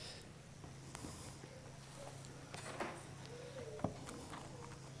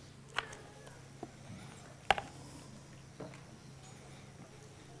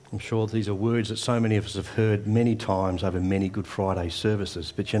I'm sure these are words that so many of us have heard many times over many Good Friday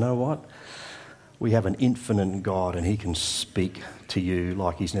services. But you know what? We have an infinite God, and he can speak to you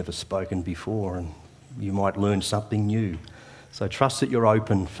like he's never spoken before, and you might learn something new. So trust that you're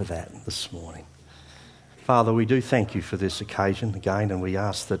open for that this morning. Father, we do thank you for this occasion again, and we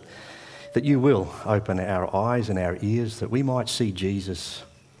ask that you will open our eyes and our ears, that we might see Jesus,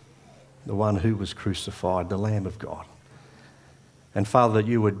 the one who was crucified, the Lamb of God. And Father, that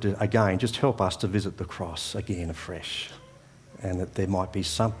you would, again, just help us to visit the cross again afresh, and that there might be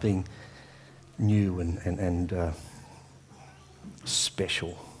something new and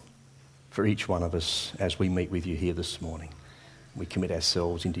special for each one of us as we meet with you here this morning. We commit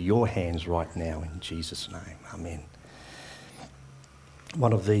ourselves into your hands right now in Jesus' name. Amen.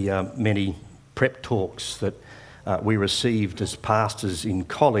 One of the many prep talks that we received as pastors in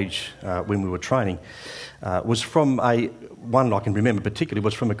college when we were training was from one I can remember particularly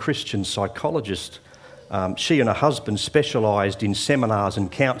was from a Christian psychologist. She and her husband specialised in seminars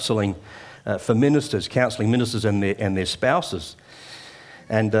and counselling for ministers, counselling ministers and their spouses.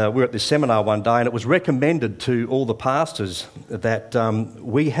 And we were at this seminar one day, and it was recommended to all the pastors that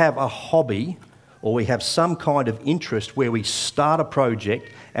we have a hobby or we have some kind of interest where we start a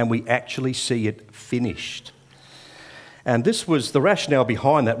project and we actually see it finished. And this was the rationale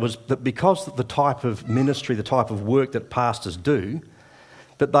behind that, was that because of the type of ministry, the type of work that pastors do,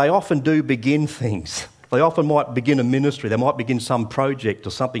 that they often do begin things. They often might begin a ministry, they might begin some project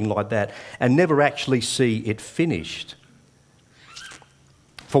or something like that, and never actually see it finished.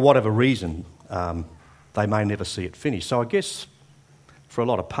 For whatever reason, they may never see it finished. So I guess for a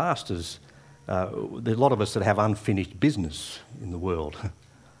lot of pastors, there are a lot of us that have unfinished business in the world.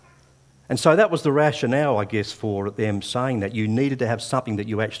 And so that was the rationale, I guess, for them saying that you needed to have something that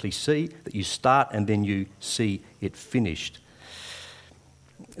you actually see, that you start and then you see it finished.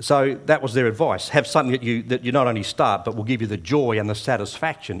 So that was their advice. Have something that you not only start, but will give you the joy and the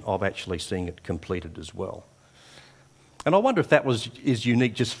satisfaction of actually seeing it completed as well. And I wonder if that is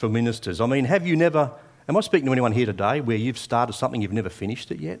unique just for ministers. I mean, am I speaking to anyone here today where you've started something, you've never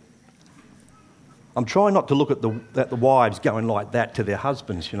finished it yet? I'm trying not to look at the wives going like that to their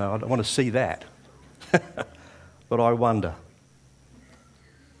husbands, I don't want to see that. But I wonder.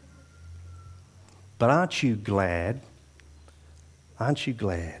 But aren't you glad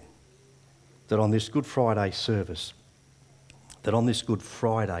that on this Good Friday service, that on this Good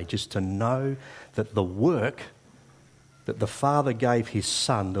Friday, just to know that the work that the Father gave his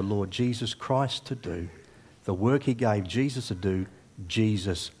Son, the Lord Jesus Christ, to do, the work he gave Jesus to do,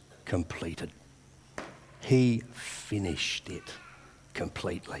 Jesus completed. He finished it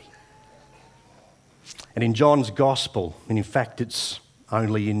completely. And in John's Gospel, and in fact it's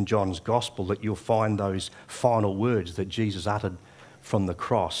only in John's Gospel that you'll find those final words that Jesus uttered from the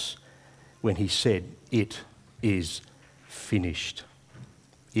cross when he said, "It is finished."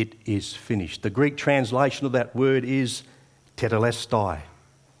 It is finished. The Greek translation of that word is tetelestai.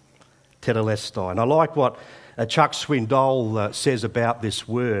 Tetelestai. And I like what Chuck Swindoll says about this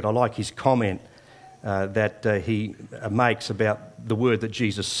word. I like his comment that he makes about the word that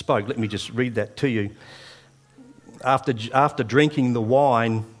Jesus spoke. Let me just read that to you. After drinking the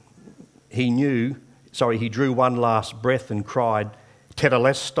wine, he drew one last breath and cried,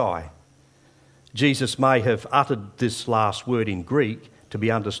 tetelestai. Jesus may have uttered this last word in Greek to be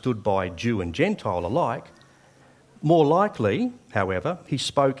understood by Jew and Gentile alike. More likely, however, he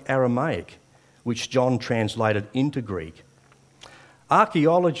spoke Aramaic, which John translated into Greek.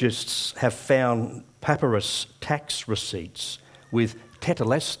 Archaeologists have found papyrus tax receipts with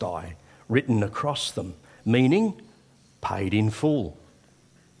tetelestai written across them, meaning paid in full.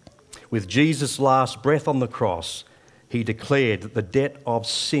 With Jesus' last breath on the cross, he declared that the debt of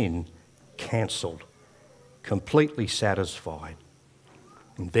sin cancelled, completely satisfied.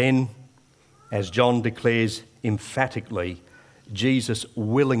 And then, as John declares emphatically, Jesus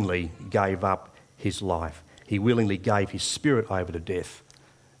willingly gave up his life. He willingly gave his spirit over to death.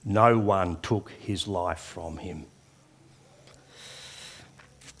 No one took his life from him.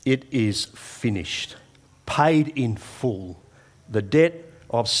 It is finished, paid in full. The debt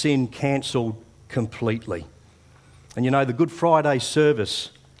of sin cancelled completely. And the Good Friday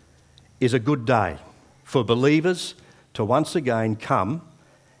service is a good day for believers to once again come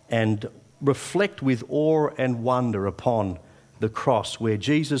and reflect with awe and wonder upon the cross, where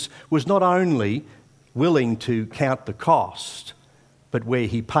Jesus was not only willing to count the cost, but where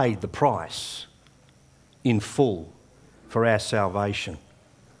he paid the price in full for our salvation.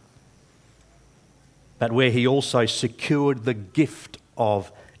 But where he also secured the gift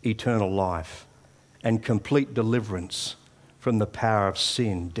of eternal life and complete deliverance from the power of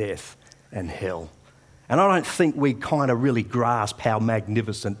sin, death, and hell. And I don't think we kind of really grasp how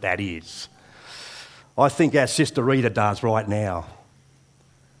magnificent that is. I think our sister Rita does right now.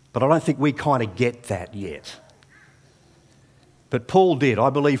 But I don't think we kind of get that yet. But Paul did. I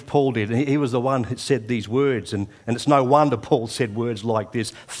believe Paul did. He was the one who said these words. And it's no wonder Paul said words like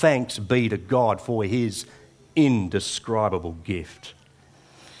this: "Thanks be to God for his indescribable gift."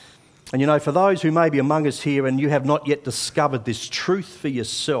 And you know, for those who may be among us here and you have not yet discovered this truth for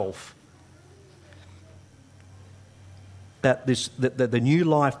yourself, that the new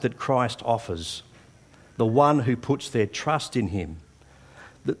life that Christ offers, the one who puts their trust in him,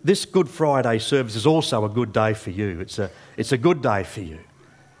 this Good Friday service is also a good day for you. It's a good day for you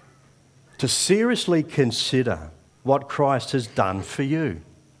to seriously consider what Christ has done for you.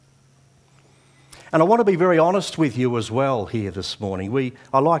 And I want to be very honest with you as well here this morning.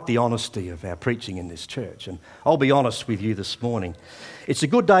 I like the honesty of our preaching in this church, and I'll be honest with you this morning. It's a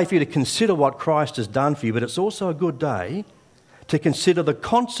good day for you to consider what Christ has done for you, but it's also a good day to consider the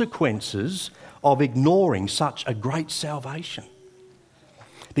consequences of ignoring such a great salvation.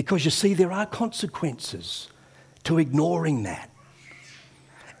 Because you see, there are consequences to ignoring that.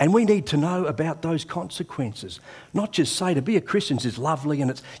 And we need to know about those consequences. Not just say to be a Christian is lovely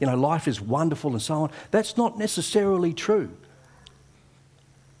and it's, life is wonderful and so on. That's not necessarily true.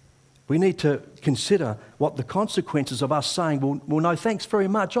 We need to consider what the consequences of us saying, well, no, thanks very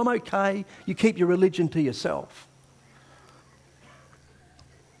much, I'm okay, you keep your religion to yourself.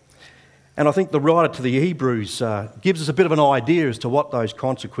 And I think the writer to the Hebrews gives us a bit of an idea as to what those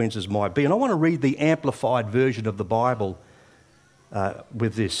consequences might be. And I want to read the amplified version of the Bible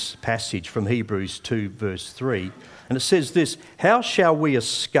with this passage from Hebrews 2 verse 3. And it says this: "How shall we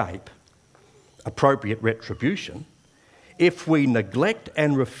escape appropriate retribution if we neglect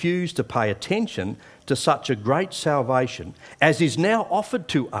and refuse to pay attention to such a great salvation as is now offered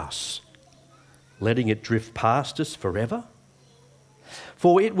to us, letting it drift past us forever?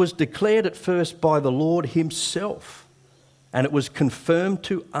 For it was declared at first by the Lord himself, and it was confirmed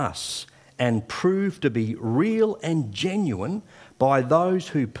to us and proved to be real and genuine by those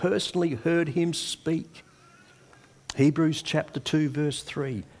who personally heard him speak." Hebrews chapter 2 verse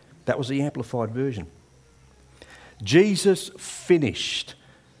 3. That was the amplified version. Jesus finished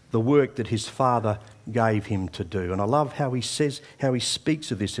the work that his Father gave him to do. And I love how he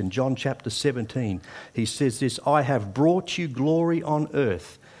speaks of this in John chapter 17. He says this: "I have brought you glory on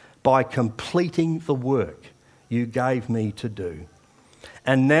earth by completing the work you gave me to do.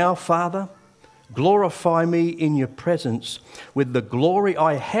 And now, Father, glorify me in your presence with the glory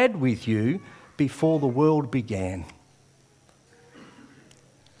I had with you before the world began."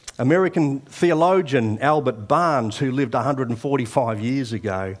 American theologian Albert Barnes, who lived 145 years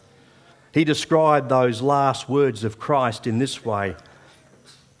ago, he described those last words of Christ in this way: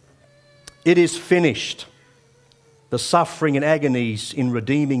 "It is finished. The suffering and agonies in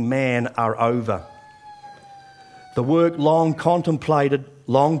redeeming man are over. The work long contemplated,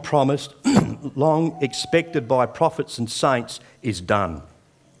 long promised, long expected by prophets and saints is done.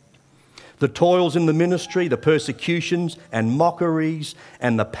 The toils in the ministry, the persecutions and mockeries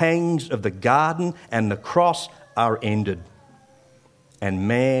and the pangs of the garden and the cross are ended, and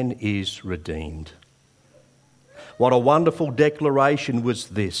man is redeemed." What a wonderful declaration was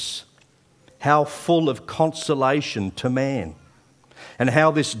this! How full of consolation to man, and how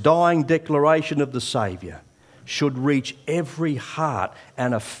this dying declaration of the Saviour should reach every heart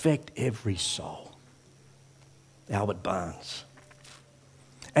and affect every soul. Albert Barnes.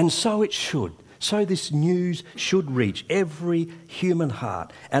 And so it should. So this news should reach every human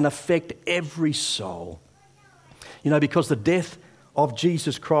heart and affect every soul. Because the death of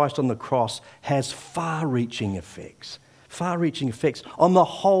Jesus Christ on the cross has far-reaching effects on the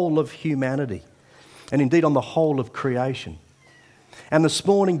whole of humanity, and indeed on the whole of creation. And this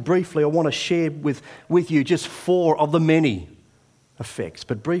morning, briefly, I want to share with you just 4 of the many effects.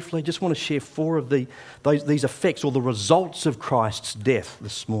 But briefly, I just want to share 4 of these effects or the results of Christ's death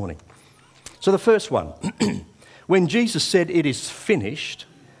this morning. So the first one, when Jesus said, "It is finished,"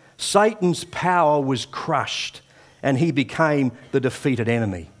 Satan's power was crushed and he became the defeated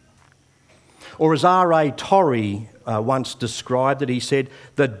enemy. Or as R.A. Torrey once described it, he said,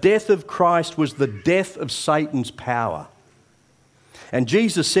 "The death of Christ was the death of Satan's power." And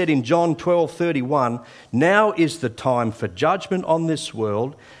Jesus said in John 12:31, "Now is the time for judgment on this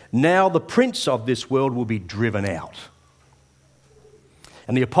world. Now the prince of this world will be driven out."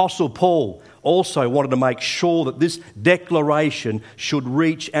 And the Apostle Paul also wanted to make sure that this declaration should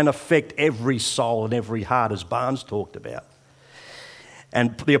reach and affect every soul and every heart, as Barnes talked about.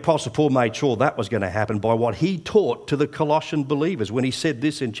 And the Apostle Paul made sure that was going to happen by what he taught to the Colossian believers when he said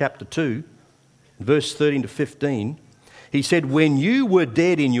this in chapter 2, verse 13 to 15. He said, when you were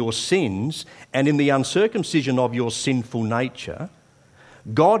dead in your sins and in the uncircumcision of your sinful nature,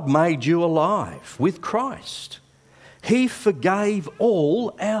 God made you alive with Christ. He forgave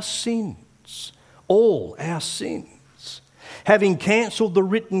all our sins, having cancelled the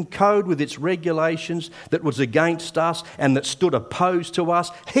written code with its regulations that was against us and that stood opposed to us.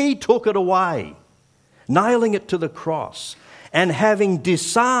 He took it away, nailing it to the cross. And having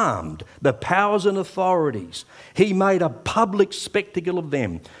disarmed the powers and authorities, he made a public spectacle of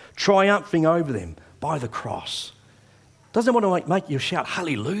them, triumphing over them by the cross. Doesn't want to make you shout,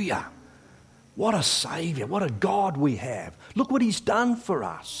 hallelujah. What a Saviour, what a God we have. Look what he's done for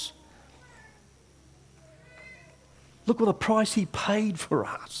us. Look what the price he paid for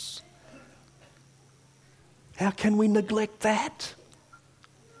us. How can we neglect that?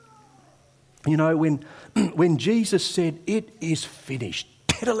 You know, when Jesus said, it is finished,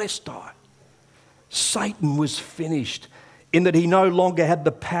 tetelestai, Satan was finished in that he no longer had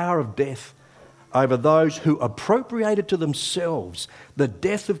the power of death over those who appropriated to themselves the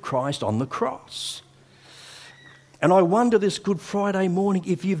death of Christ on the cross. And I wonder this Good Friday morning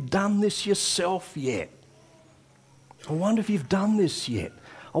if you've done this yourself yet. I wonder if you've done this yet.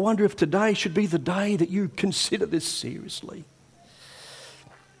 I wonder if today should be the day that you consider this seriously.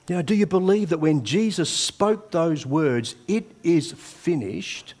 You know, do you believe that when Jesus spoke those words, it is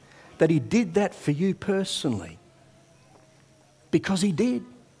finished, that he did that for you personally? Because he did.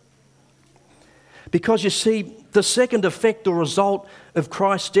 Because you see, the second effect or result of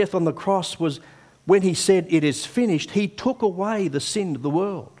Christ's death on the cross was when he said it is finished, he took away the sin of the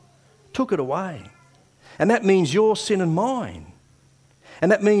world. Took it away. And that means your sin and mine.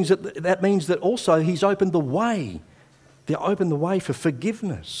 And that means that also he's opened the way. They opened the way for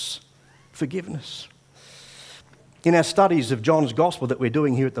forgiveness. Forgiveness. In our studies of John's Gospel that we're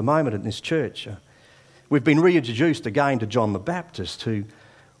doing here at the moment in this church, we've been reintroduced again to John the Baptist, who,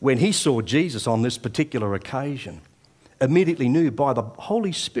 when he saw Jesus on this particular occasion, immediately knew by the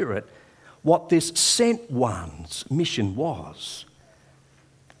Holy Spirit what this sent one's mission was.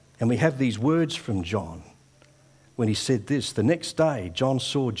 And we have these words from John when he said this, the next day John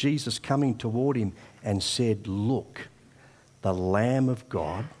saw Jesus coming toward him and said, look, the Lamb of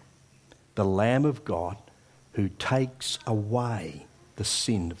God who takes away the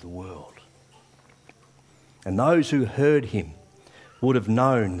sin of the world. And those who heard him would have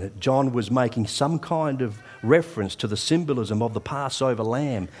known that John was making some kind of reference to the symbolism of the Passover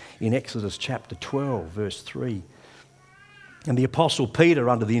lamb in Exodus chapter 12, verse 3. And the Apostle Peter,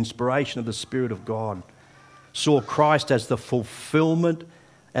 under the inspiration of the Spirit of God, saw Christ as the fulfillment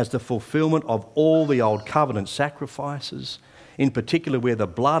of all the old covenant sacrifices, in particular where the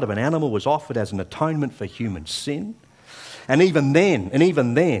blood of an animal was offered as an atonement for human sin. And even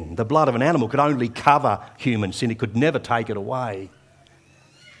then, the blood of an animal could only cover human sin. It could never take it away.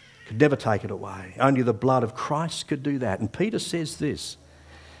 Only the blood of Christ could do that. And Peter says this,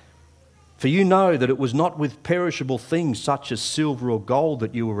 for you know that it was not with perishable things such as silver or gold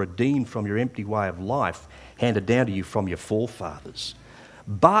that you were redeemed from your empty way of life handed down to you from your forefathers,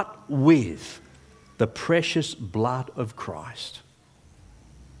 but with the precious blood of Christ,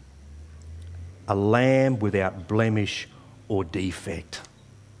 a lamb without blemish or defect.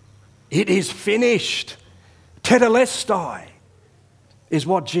 It is finished. Tetelestai is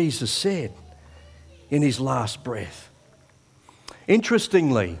what Jesus said in his last breath.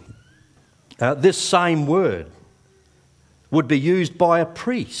 Interestingly, this same word would be used by a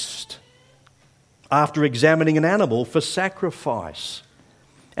priest after examining an animal for sacrifice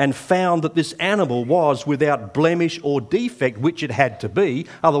and found that this animal was without blemish or defect, which it had to be,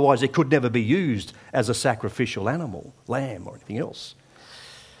 otherwise it could never be used as a sacrificial animal, lamb or anything else.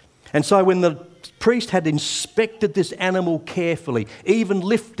 And so when the priest had inspected this animal carefully, even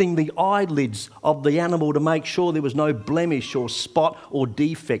lifting the eyelids of the animal to make sure there was no blemish or spot or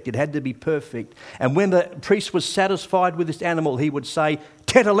defect, it had to be perfect. And when the priest was satisfied with this animal, he would say,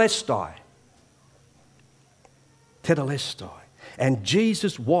 tetelestai. Tetelestai. And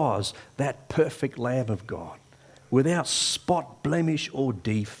Jesus was that perfect Lamb of God, without spot, blemish or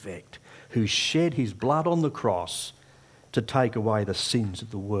defect, who shed his blood on the cross to take away the sins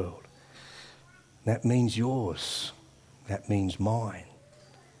of the world. That means yours. That means mine.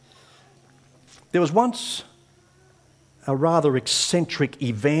 There was once a rather eccentric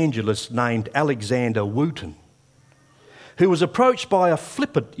evangelist named Alexander Wooten, who was approached by a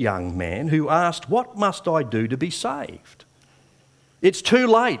flippant young man who asked, what must I do to be saved? It's too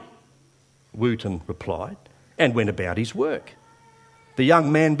late, Wooten replied, and went about his work. The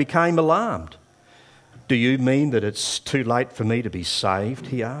young man became alarmed. "Do you mean that it's too late for me to be saved?"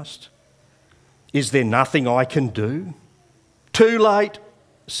 he asked. "Is there nothing I can do?" "Too late,"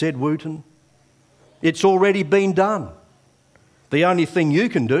 said Wooten. "It's already been done. The only thing you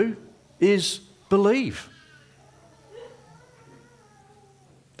can do is believe."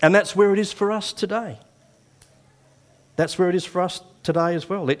 And that's where it is for us today. That's where it is for us today as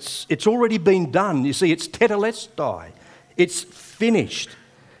well. It's already been done. You see, it's tetelestai. It's finished.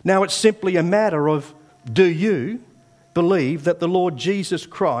 Now it's simply a matter of, do you believe that the Lord Jesus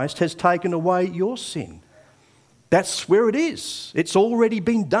Christ has taken away your sin? That's where it is. It's already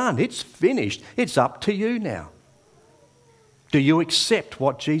been done. It's finished. It's up to you now. Do you accept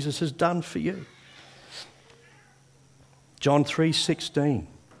what Jesus has done for you? John 3:16.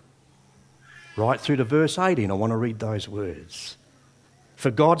 Right through to verse 18, I want to read those words.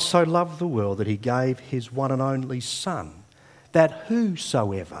 "For God so loved the world that he gave his one and only Son, that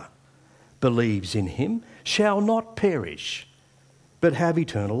whosoever believes in him shall not perish, but have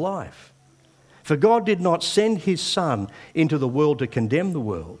eternal life. For God did not send his Son into the world to condemn the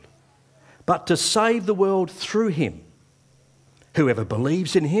world, but to save the world through him. Whoever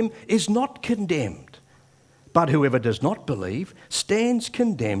believes in him is not condemned, but whoever does not believe stands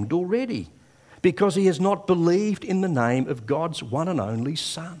condemned already, because he has not believed in the name of God's one and only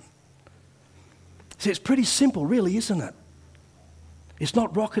Son." See, it's pretty simple, really, isn't it? It's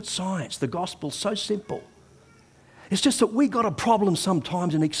not rocket science. The gospel's so simple. It's just that we got a problem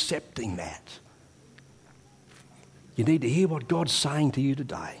sometimes in accepting that. You need to hear what God's saying to you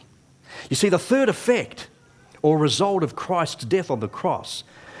today. You see, the third effect or result of Christ's death on the cross,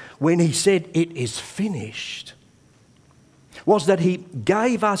 when he said, "It is finished," was that he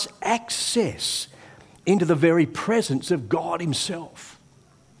gave us access into the very presence of God himself.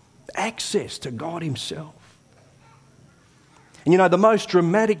 Access to God himself. And you know, the most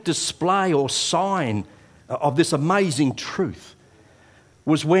dramatic display or sign of this amazing truth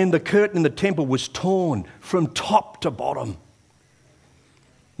was when the curtain in the temple was torn from top to bottom.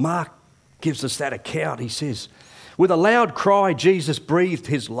 Mark gives us that account. He says, "With a loud cry, Jesus breathed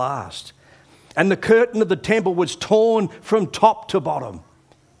his last, and the curtain of the temple was torn from top to bottom."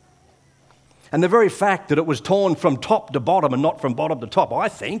 And the very fact that it was torn from top to bottom and not from bottom to top, I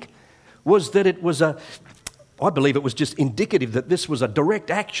think, was that I believe it was just indicative that this was a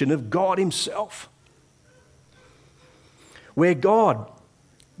direct action of God himself. Where God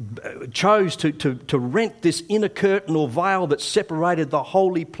chose to rent this inner curtain or veil that separated the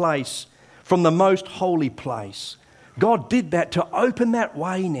holy place from the most holy place. God did that to open that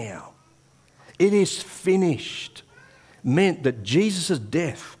way now. "It is finished" meant that Jesus'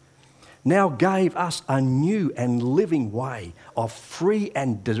 death now gave us a new and living way of free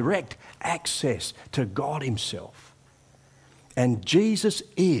and direct access to God himself. And Jesus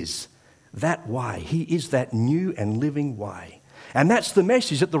is that way. He is that new and living way. And that's the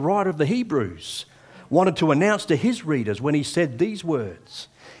message that the writer of the Hebrews wanted to announce to his readers when he said these words.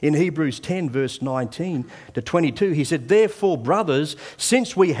 In Hebrews 10, verse 19 to 22, he said, "Therefore, brothers,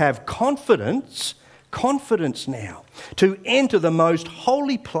 since we have confidence now to enter the most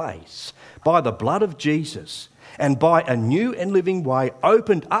holy place by the blood of Jesus, and by a new and living way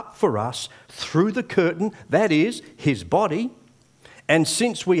opened up for us through the curtain, that is, his body. And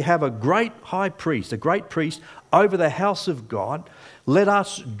since we have a great priest over the house of God, let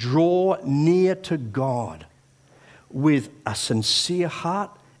us draw near to God with a sincere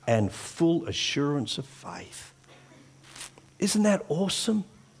heart and full assurance of faith." Isn't that awesome?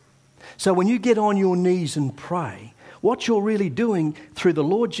 So when you get on your knees and pray, what you're really doing through the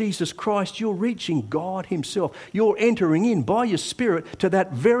Lord Jesus Christ, you're reaching God himself. You're entering in by your Spirit to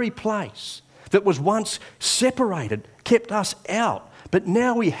that very place that was once separated, kept us out. But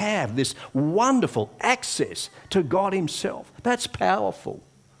now we have this wonderful access to God himself. That's powerful.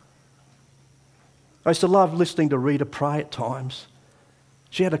 I used to love listening to Rita pray at times.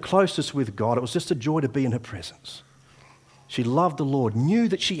 She had a closeness with God. It was just a joy to be in her presence. She loved the Lord, knew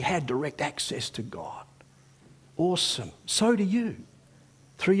that she had direct access to God. Awesome. So do you,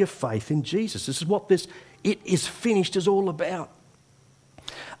 through your faith in Jesus. This is what this "it is finished" is all about.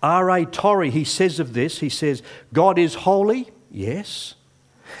 R.A. Torrey, he says of this, he says, "God is holy, yes.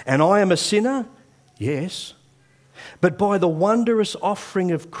 And I am a sinner, yes. But by the wondrous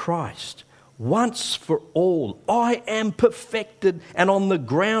offering of Christ, once for all, I am perfected, and on the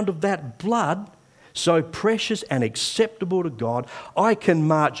ground of that blood, so precious and acceptable to God, I can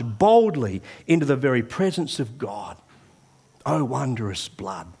march boldly into the very presence of God. Oh, wondrous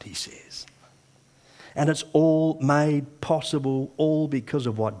blood," he says. And it's all made possible, all because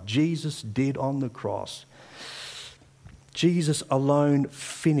of what Jesus did on the cross. Jesus alone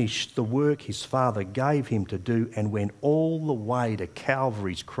finished the work his Father gave him to do and went all the way to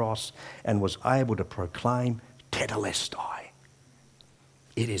Calvary's cross and was able to proclaim, Tetelestai.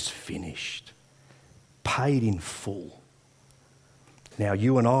 It is finished. Paid in full. Now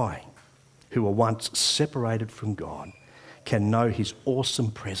you and I, who were once separated from God, can know his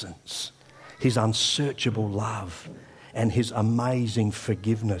awesome presence, his unsearchable love, and his amazing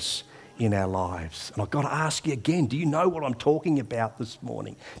forgiveness in our lives. And I've got to ask you again, do you know what I'm talking about this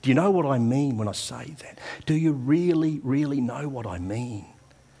morning? Do you know what I mean when I say that? Do you really, really know what I mean?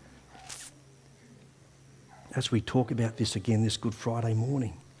 As we talk about this again this Good Friday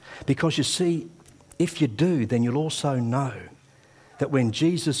morning. Because you see, if you do, then you'll also know that when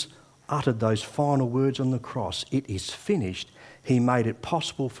Jesus uttered those final words on the cross, it is finished, he made it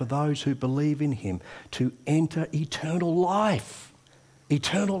possible for those who believe in him to enter eternal life.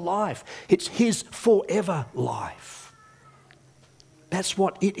 Eternal life. It's his forever life. That's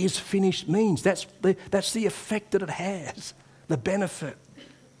what it is finished means. That's the effect that it has, the benefit.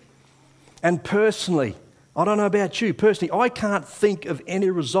 And personally, I don't know about you, personally, I can't think of any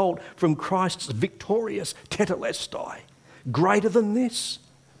result from Christ's victorious Tetelestai greater than this.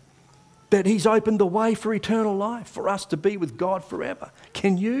 That he's opened the way for eternal life, for us to be with God forever.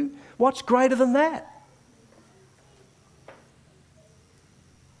 Can you? What's greater than that?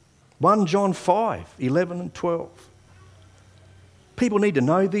 1 John 5, 11 and 12. People need to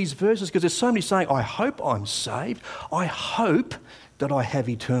know these verses because there's so many saying, I hope I'm saved. I hope that I have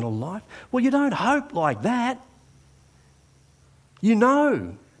eternal life. Well, you don't hope like that. You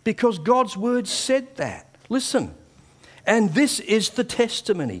know, because God's word said that. Listen, and this is the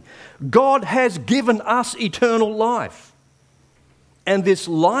testimony. God has given us eternal life, and this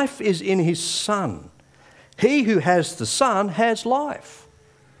life is in his Son. He who has the Son has life.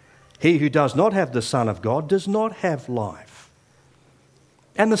 He who does not have the Son of God does not have life.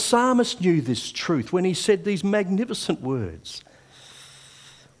 And the psalmist knew this truth when he said these magnificent words.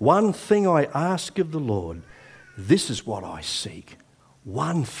 One thing I ask of the Lord, this is what I seek.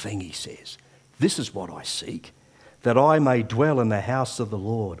 One thing, he says, this is what I seek, that I may dwell in the house of the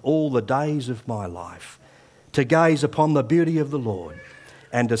Lord all the days of my life, to gaze upon the beauty of the Lord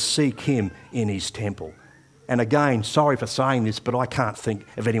and to seek him in his temple. And again, sorry for saying this, but I can't think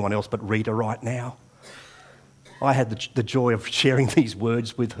of anyone else but Rita right now. I had the joy of sharing these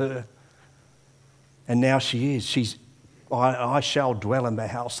words with her. And now she is. I shall dwell in the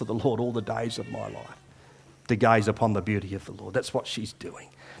house of the Lord all the days of my life, to gaze upon the beauty of the Lord. That's what she's doing.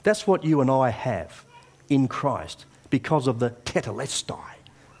 That's what you and I have in Christ because of the Tetelestai.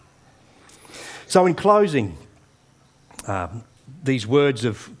 So in closing, these words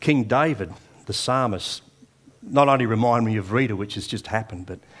of King David, the psalmist, not only remind me of Rita, which has just happened,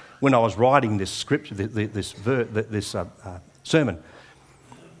 but when I was writing this scripture, this sermon,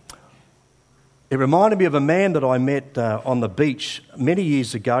 it reminded me of a man that I met on the beach many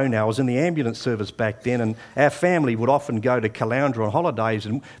years ago now. I was in the ambulance service back then, and our family would often go to Caloundra on holidays.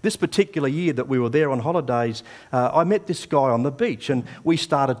 And this particular year that we were there on holidays, I met this guy on the beach, and we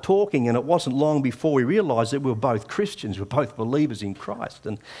started talking, and it wasn't long before we realised that we were both Christians, we were both believers in Christ.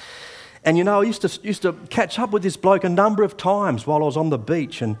 And you know, I used to catch up with this bloke a number of times while I was on the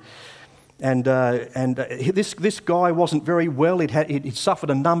beach, and this guy wasn't very well. He'd suffered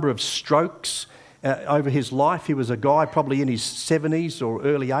a number of strokes over his life. He was a guy probably in his 70s or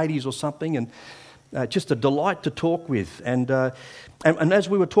early 80s or something, and just a delight to talk with. And as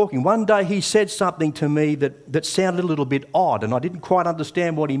we were talking, one day he said something to me that sounded a little bit odd, and I didn't quite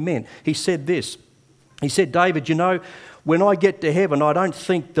understand what he meant. He said this. He said, David, you know, when I get to heaven, I don't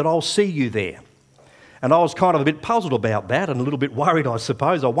think that I'll see you there. And I was kind of a bit puzzled about that and a little bit worried, I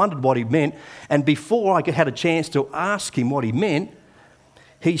suppose. I wondered what he meant. And before I had a chance to ask him what he meant,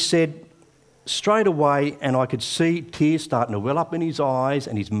 he said straight away, and I could see tears starting to well up in his eyes,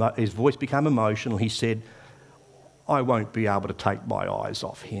 and his voice became emotional. He said, I won't be able to take my eyes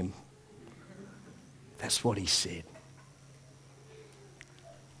off him. That's what he said.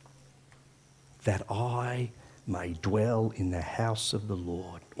 That I may dwell in the house of the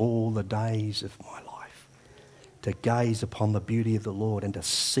Lord all the days of my life, to gaze upon the beauty of the Lord and to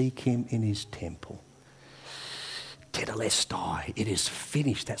seek him in his temple. Tetelestai, it is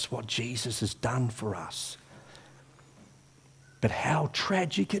finished. That's what Jesus has done for us. But how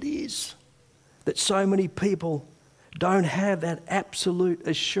tragic it is that so many people don't have that absolute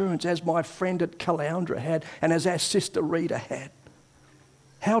assurance, as my friend at Caloundra had and as our sister Rita had.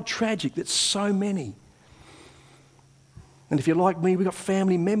 How tragic that so many. And if you're like me, we've got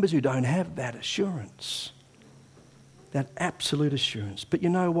family members who don't have that assurance. That absolute assurance. But you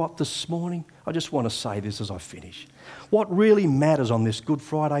know what? This morning, I just want to say this as I finish. What really matters on this Good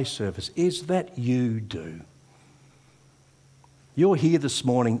Friday service is that you do. You're here this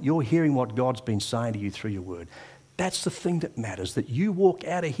morning. You're hearing what God's been saying to you through your word. That's the thing that matters, that you walk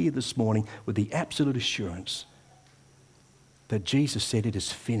out of here this morning with the absolute assurance that Jesus said it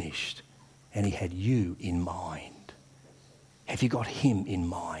is finished and he had you in mind. Have you got him in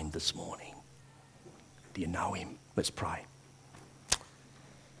mind this morning? Do you know him? Let's pray.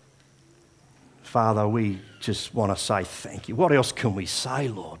 Father, we just want to say thank you. What else can we say,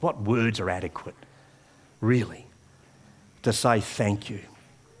 Lord? What words are adequate, really, to say thank you?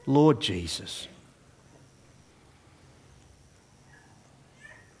 Lord Jesus,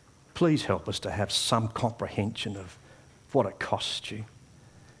 please help us to have some comprehension of what it costs you,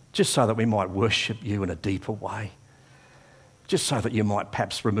 just so that we might worship you in a deeper way. Just so that you might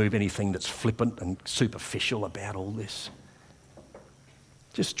perhaps remove anything that's flippant and superficial about all this.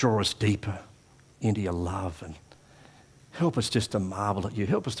 Just draw us deeper into your love and help us just to marvel at you.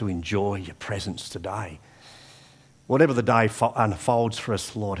 Help us to enjoy your presence today. Whatever the day unfolds for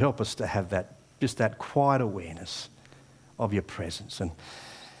us, Lord, help us to have that quiet awareness of your presence and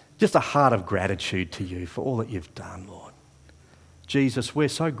just a heart of gratitude to you for all that you've done, Lord. Jesus, we're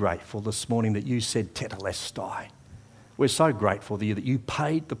so grateful this morning that you said tetelestai. We're so grateful to you that you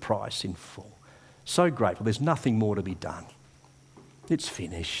paid the price in full. So grateful. There's nothing more to be done. It's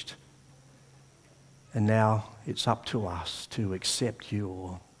finished. And now it's up to us to accept you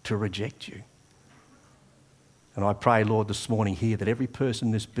or to reject you. And I pray, Lord, this morning here that every person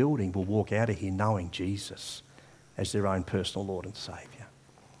in this building will walk out of here knowing Jesus as their own personal Lord and Saviour.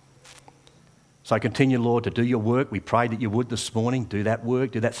 So continue, Lord, to do your work. We pray that you would this morning. Do that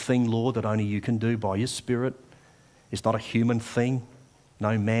work, do that thing, Lord, that only you can do by your Spirit. It's not a human thing.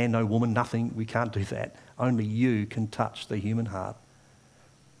 No man, no woman, nothing. We can't do that. Only you can touch the human heart.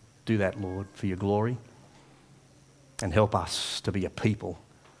 Do that, Lord, for your glory. And help us to be a people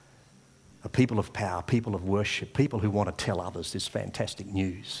of power, people of worship, people who want to tell others this fantastic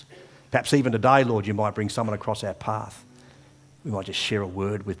news. Perhaps even today, Lord, you might bring someone across our path. We might just share a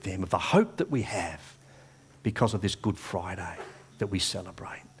word with them of the hope that we have because of this Good Friday that we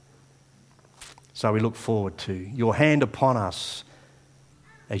celebrate. So we look forward to your hand upon us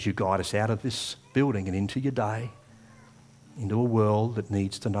as you guide us out of this building and into your day, into a world that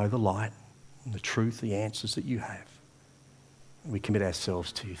needs to know the light and the truth, the answers that you have. We commit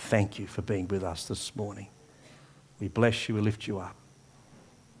ourselves to you. Thank you for being with us this morning. We bless you, we lift you up,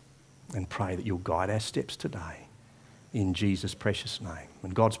 and pray that you'll guide our steps today in Jesus' precious name.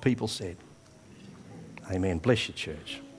 When God's people said, amen. Bless you, church.